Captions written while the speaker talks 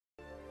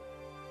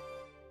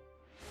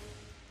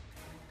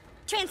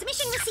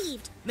Transmission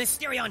received.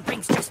 Mysterion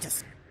brings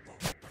justice.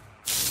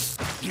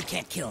 You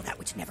can't kill that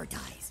which never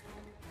dies.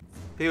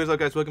 Hey, what's up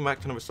guys, welcome back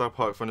to another South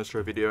Park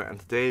Thunderstruck video, and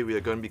today we are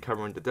going to be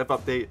covering the dev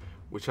update,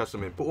 which has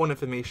some important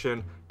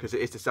information, because it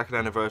is the 2nd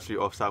anniversary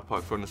of South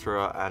Park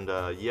Thunderstruck, and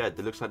yeah, it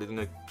looks like they're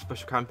doing a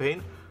special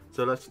campaign.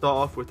 So let's start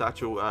off with the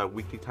actual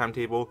weekly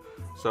timetable.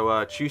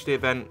 So Tuesday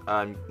event,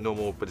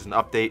 normal, but it's an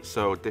update,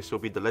 so this will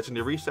be the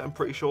Legendary Reset, I'm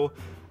pretty sure.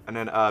 And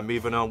then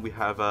moving on, we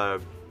have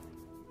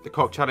the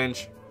Cock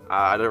Challenge.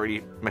 I don't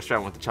really mess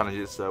around with the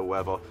challenges, so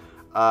whatever.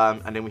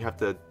 And then we have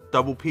the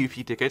double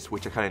PvP tickets,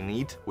 which I kind of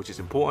need, which is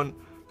important.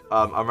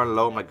 I'm running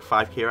low on like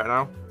 5k right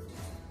now.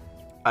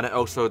 And then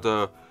also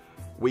the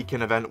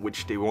weekend event,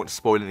 which they won't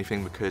spoil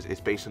anything because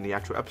it's based on the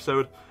actual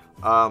episode.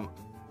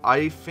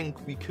 I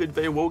think we could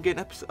very well get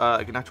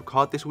an actual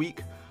card this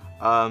week.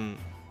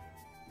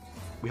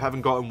 We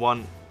haven't gotten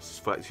one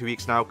for like 2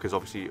 weeks now because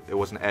obviously it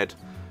wasn't aired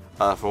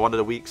for one of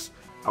the weeks.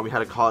 And we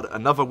had a card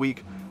another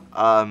week.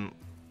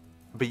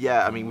 But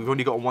yeah, I mean, we've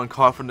only got one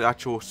card from the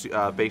actual,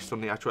 based on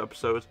the actual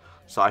episode.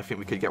 So I think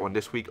we could get one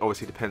this week.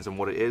 Obviously, it depends on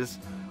what it is.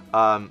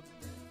 It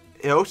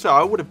would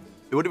have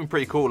been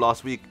pretty cool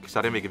last week because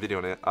I didn't make a video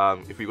on it.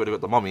 If we would have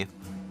got the mummy,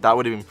 that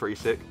would have been pretty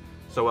sick.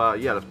 So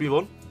yeah, let's move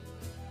on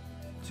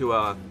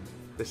to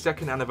the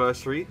 2nd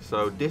anniversary.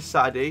 So this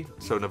Saturday,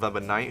 so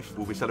November 9th,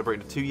 we'll be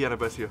celebrating the 2-year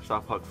anniversary of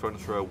South Park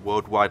Thunderstruck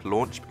worldwide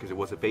launch because it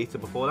was a beta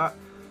before that.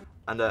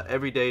 And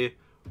every day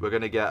we're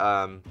gonna get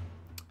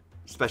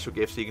special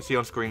gifts. So you can see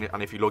on screen,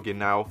 and if you log in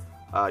now,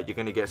 you're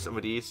gonna get some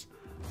of these.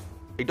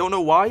 I don't know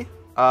why.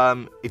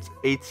 It's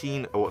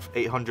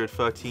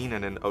 813,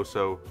 and then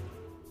also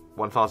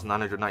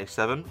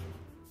 1,997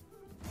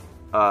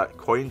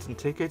 coins and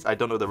tickets. I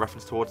don't know the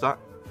reference towards that.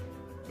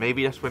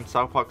 Maybe that's when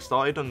South Park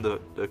started on the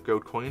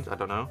gold coins. I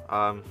don't know.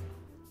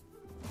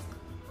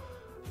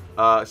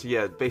 So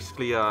yeah,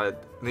 basically,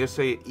 they'll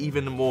say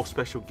even more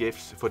special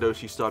gifts for those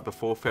who start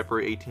before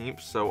February 18th.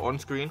 So on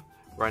screen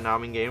right now,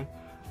 I'm in game.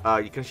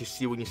 You can actually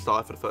see when you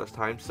start for the first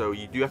time. So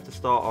you do have to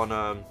start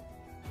on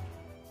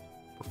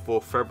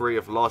before February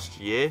of last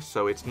year.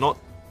 So it's not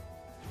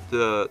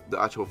the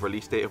actual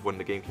release date of when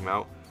the game came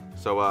out.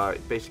 So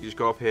basically, just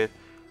go up here,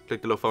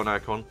 click the little phone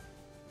icon,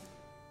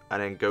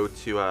 and then go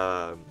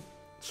to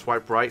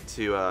swipe right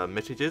to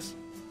messages.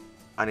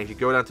 And if you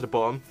go down to the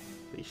bottom,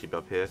 you should be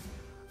up here.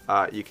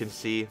 You can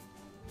see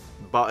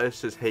Butter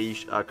says, "Hey,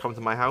 come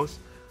to my house."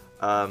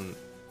 So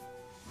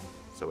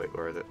wait,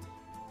 where is it?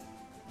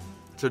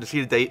 So to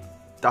see the date,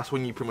 that's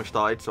when you pretty much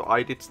started. So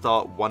I did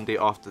start one day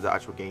after the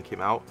actual game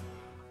came out.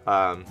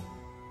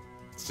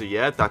 So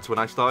yeah, that's when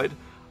I started.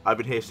 I've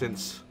been here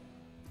since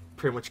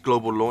pretty much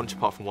global launch,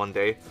 apart from one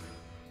day,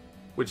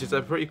 which is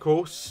pretty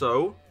cool.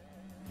 So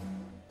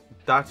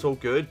that's all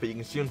good. But you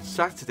can see on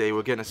Saturday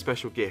we're getting a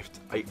special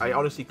gift. I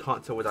honestly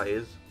can't tell what that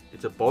is.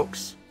 It's a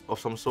box of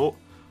some sort.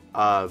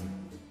 Yeah,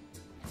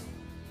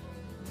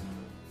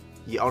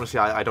 honestly,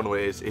 I don't know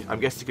what it is. I'm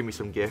guessing it's gonna be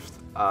some gift.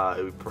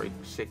 It would be pretty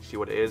sick to see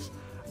what it is.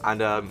 And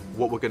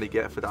what we're gonna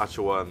get for the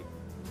actual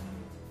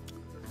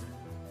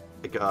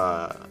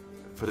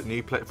for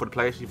the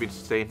players who've been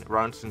staying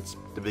around since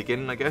the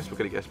beginning, I guess we're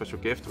gonna get a special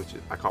gift, which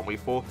I can't wait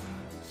for.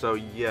 So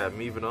yeah,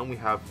 moving on, we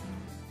have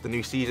the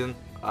new season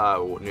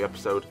or new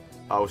episode.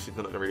 Obviously,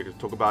 I'm not gonna really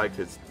talk about it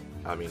because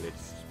I mean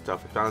it's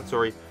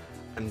self-explanatory.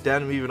 And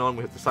then moving on,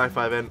 we have the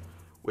sci-fi event,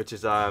 which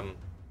is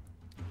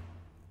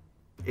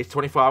it's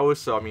 24 hours,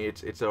 so I mean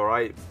it's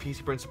alright.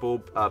 PC Principal,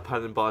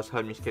 Paladin Bars,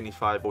 Hermes, Kenny's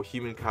Fireball,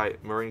 Human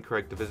Kite, Marine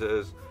Correct, The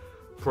Visitors,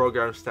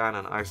 Program Stan,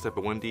 and Ice Step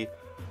and Windy.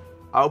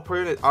 I'll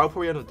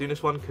probably end up doing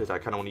this one because I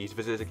kind of want to use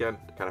Visitors again.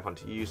 They're kind of fun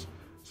to use.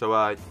 So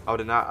other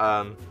than that,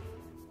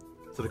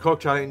 so the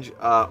Cock Challenge,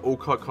 all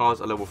card cards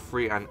are level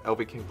 3, and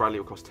Elvin King Bradley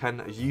will cost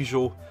 10 as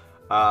usual.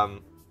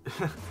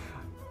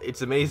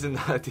 It's amazing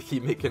to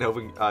keep making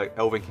Elvin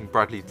King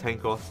Bradley 10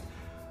 cost.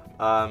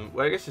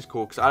 Well, I guess it's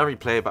cool because I don't really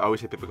play it, but I always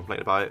hear people complain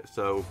about it.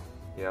 So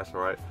yeah, that's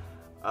alright.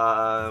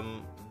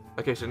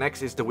 Okay, so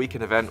next is the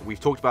weekend event. We've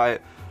talked about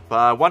it,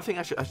 but one thing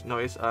I should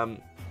notice,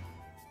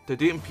 they're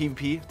doing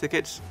PvP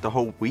tickets the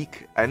whole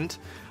weekend.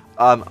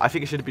 I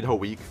think it should have been the whole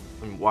week.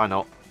 I mean, why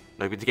not?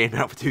 Like, the game been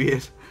out for 2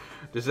 years.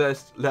 Just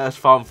let us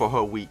farm for a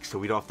whole week so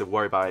we don't have to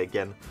worry about it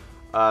again.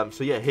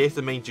 So yeah, here's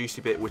the main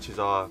juicy bit, which is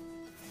the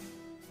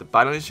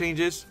balance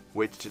changes,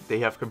 which they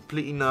have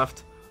completely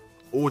nerfed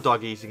all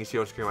doggies. You can see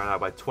on screen right now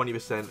by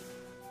 20%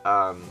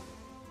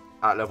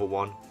 at level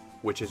 1,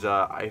 which is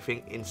I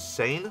think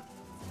insane.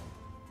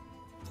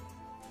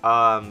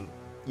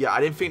 Yeah,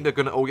 I didn't think they're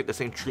gonna all get the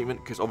same treatment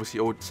because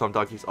obviously some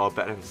doggies are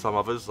better than some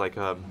others. Like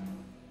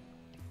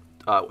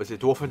was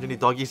it Dwarf Engineer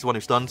Doggies, the one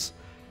who stuns?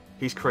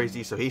 He's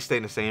crazy, so he's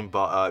staying the same,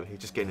 but he's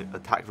just getting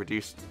attack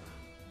reduced,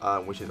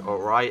 which is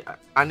alright.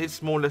 And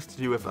it's more or less to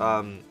do with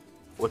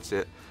what's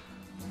it?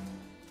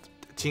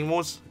 Team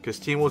Wars, because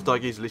Team Wars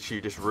doggies literally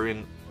just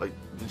ruin, like,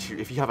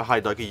 literally, if you have a high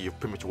doggy, you've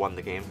pretty much won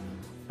the game,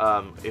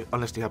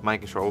 unless you have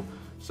mind control.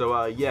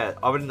 So yeah,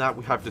 other than that,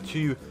 we have the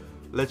 2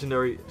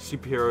 legendary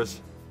superheroes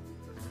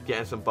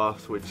getting some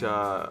buffs, which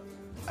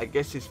I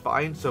guess is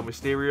fine. So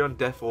Mysterion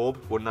Death Orb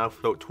will now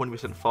float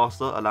 20%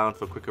 faster, allowing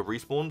for quicker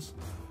respawns.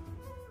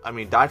 I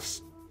mean,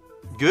 that's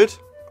good.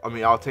 I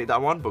mean, I'll take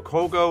that one. But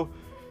Kogo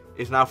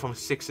is now from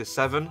 6 to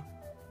 7,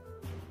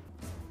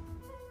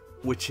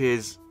 which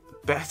is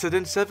better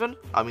than 7.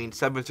 I mean,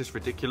 7 is just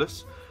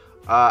ridiculous.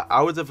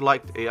 I would have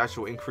liked a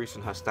actual increase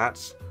in her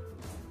stats.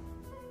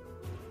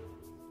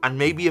 And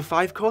maybe a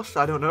 5 cost,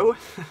 I don't know.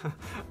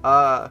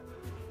 I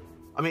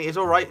mean, it's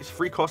alright, it's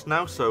 3 cost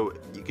now, so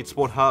you could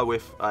spawn her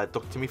with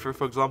Dr. Timmy,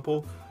 for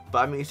example. But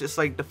I mean, it's just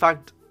like the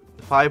fact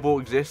Fireball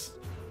exists.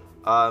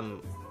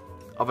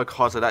 Other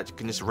cards like that, you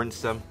can just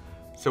rinse them.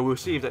 So we'll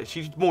see if that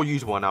she's more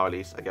usable now, at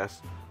least, I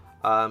guess.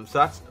 So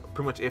that's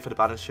pretty much it for the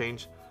balance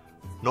change.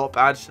 Not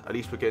bad, at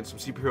least we're getting some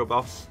superhero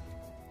buffs.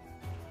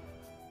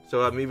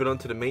 So moving on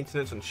to the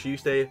maintenance on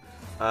Tuesday.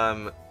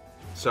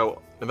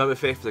 So November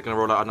 5th, they're going to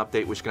roll out an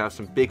update which is going to have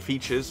some big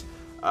features.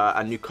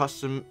 A new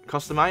custom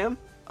item.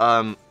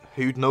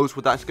 Who knows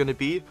what that's going to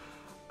be?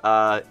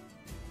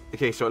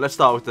 Okay, so let's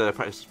start with the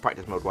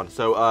practice mode one.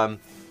 So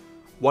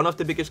one of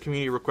the biggest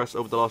community requests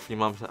over the last few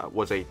months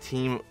was a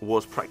Team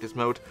Wars practice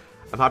mode.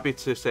 I'm happy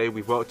to say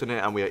we've worked on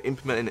it and we are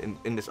implementing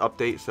it in this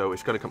update, so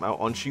it's going to come out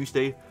on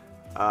Tuesday.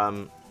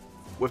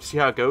 We'll have to see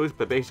how it goes,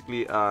 but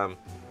basically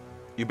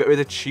you better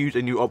to choose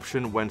a new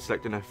option when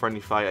selecting a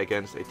friendly fight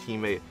against a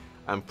teammate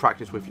and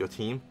practice with your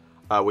team,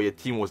 with your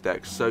Team Wars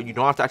decks. So you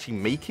don't have to actually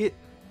make it,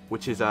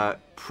 which is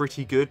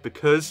pretty good,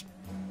 because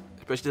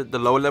especially the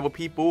lower level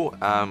people,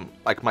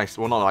 like myself,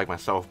 well, not like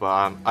myself,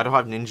 but I don't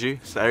have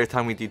Ninja, so every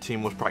time we do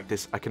Team Wars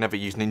practice, I can never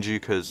use Ninja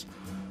because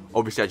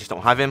obviously I just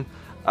don't have him.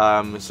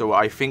 So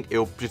I think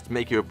it'll just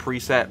make you a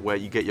preset where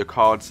you get your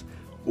cards,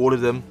 all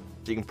of them,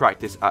 so you can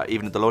practice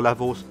even at the low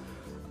levels.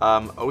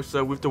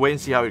 Also, we have to wait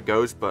and see how it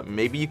goes, but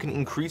maybe you can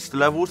increase the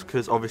levels,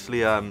 because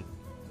obviously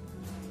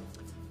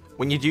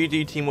when you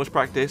do Team Wars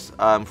practice,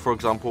 for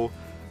example,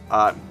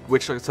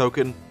 Witchlight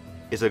Token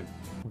is a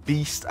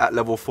beast at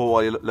level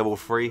 4 or level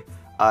 3,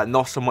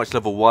 not so much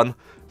level 1.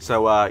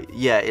 So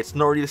yeah, it's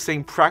not really the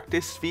same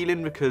practice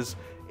feeling, because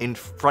in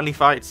friendly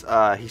fights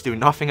he's doing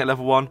nothing at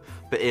level 1,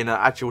 but in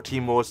actual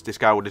Team Wars this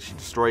guy will literally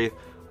destroy.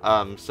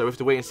 So we have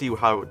to wait and see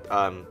how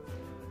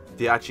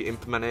they actually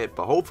implement it,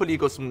 but hopefully you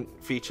got some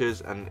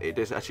features, and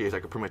this actually is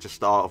like pretty much a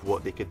start of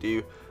what they could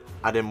do,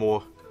 adding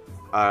more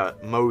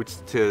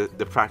modes to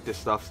the practice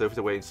stuff. So we have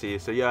to wait and see.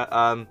 So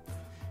yeah,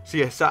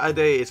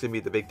 Saturday is gonna be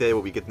the big day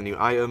where we get the new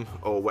item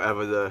or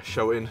whatever they're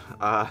showing.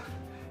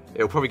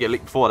 It'll probably get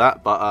leaked before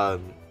that, but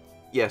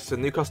yeah, so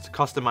new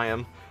custom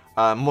item,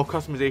 more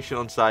customization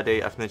on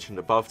Saturday as mentioned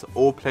above. So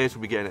all players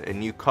will be getting a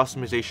new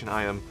customization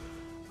item.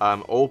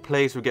 All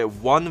players will get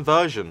one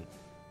version,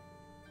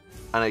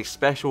 and a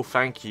special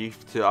thank you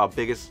to our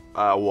biggest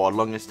or our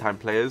longest time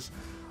players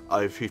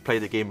who've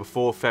played the game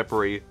before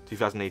February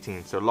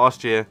 2018. So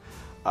last year,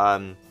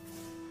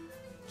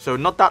 so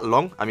not that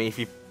long. I mean, if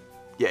you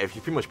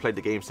pretty much played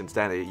the game since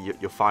then,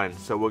 you're fine.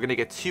 So we're gonna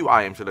get 2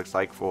 items, it looks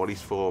like, for at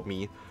least for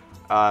me.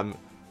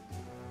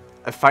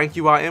 A thank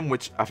you item,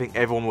 which I think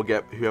everyone will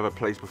get, whoever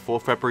plays before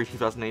February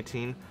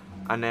 2018,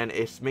 and then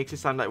it makes it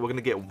sound like we're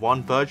gonna get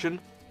one version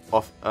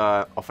of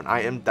an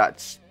item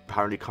that's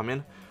apparently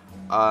coming.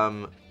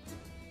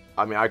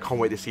 I mean, I can't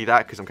wait to see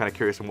that, because I'm kind of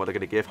curious on what they're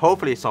gonna give.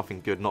 Hopefully it's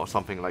something good, not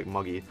something like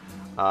muggy.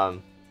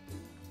 And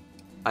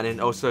then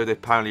also they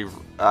apparently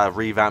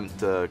revamped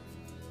the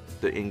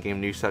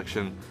in-game news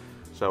section.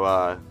 So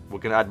we're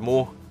going to add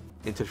more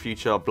into the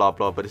future, blah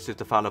blah, but this is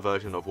the final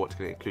version of what's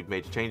going to include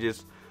major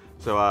changes.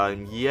 So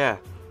yeah,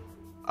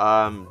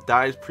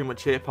 that is pretty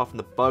much it, apart from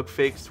the bug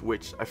fix,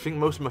 which I think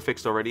most of them are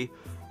fixed already.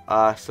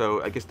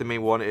 So I guess the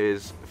main one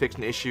is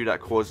fixing an issue that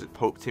caused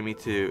Pope Timmy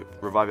to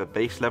revive at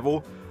base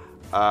level.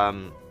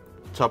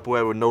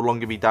 Tupperware will no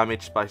longer be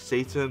damaged by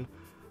Satan.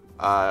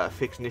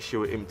 Fix an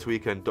issue with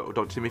Imtweaker and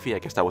Dr. Timothy. I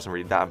guess that wasn't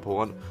really that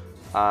important.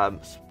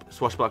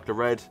 Swashbuckler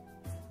Red.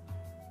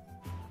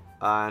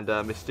 And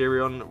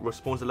Mysterion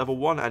responds at level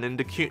 1, and then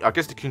the Coon, I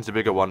guess the Coon's the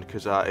bigger one,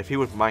 because if he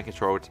was mind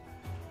controlled,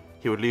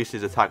 he would lose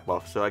his attack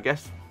buff. So I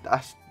guess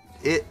that's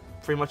it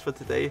pretty much for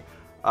today.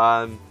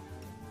 Kind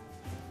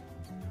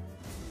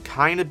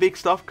of big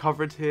stuff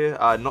covered here,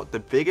 not the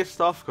biggest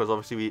stuff, because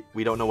obviously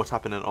we don't know what's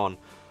happening on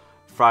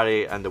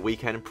Friday and the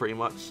weekend pretty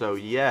much. So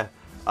yeah,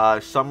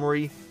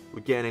 summary, we're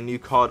getting a new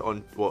card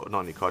on, well,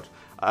 not a new card,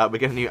 we're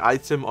getting a new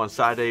item on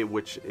Saturday,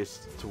 which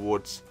is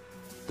towards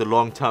the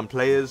long-term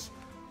players.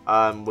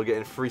 We're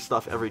getting free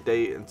stuff every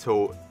day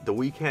until the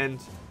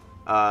weekend.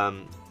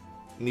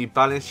 New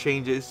balance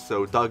changes,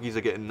 so doggies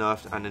are getting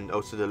nerfed, and then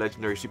also the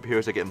legendary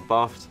superheroes are getting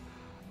buffed.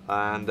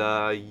 And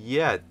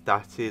yeah,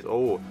 that is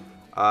all.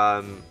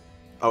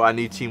 Oh, and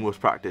new Team Wars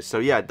practice. So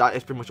yeah, that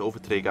is pretty much all for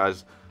today,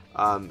 guys.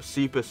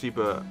 Super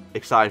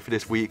excited for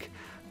this week.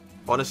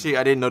 Honestly,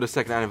 I didn't know the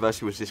 2nd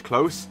anniversary was this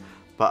close,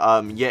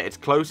 but yeah, it's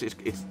close.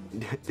 It's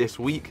this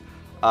week.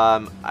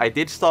 I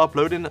did start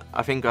uploading,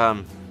 I think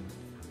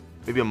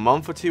maybe a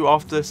month or 2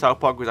 after South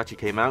Park was actually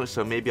came out,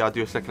 so maybe I'll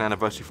do a 2nd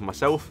anniversary for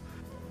myself.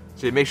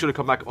 So make sure to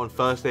come back on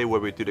Thursday where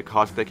we do the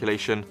card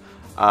speculation.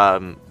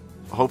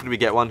 Hopefully we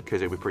get one,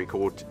 because it would be pretty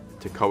cool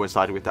to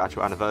coincide with the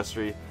actual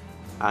anniversary.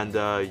 And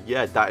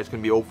yeah, that is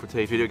going to be all for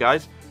today's video,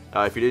 guys.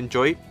 If you did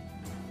enjoy,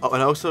 oh,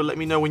 and also let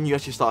me know when you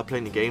actually started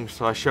playing the game.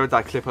 So I showed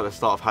that clip at the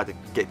start of how to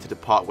get to the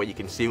part where you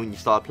can see when you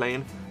start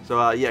playing.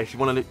 So yeah, if you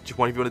want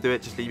to do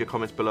it, just leave your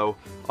comments below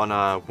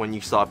on when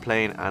you start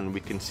playing, and we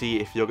can see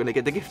if you're going to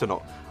get the gift or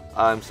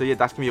not. So yeah,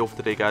 that's going to be all for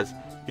today, guys.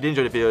 If you did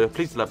enjoy the video,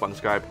 please like, button,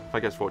 subscribe.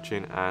 Thank you guys for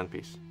watching, and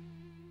peace.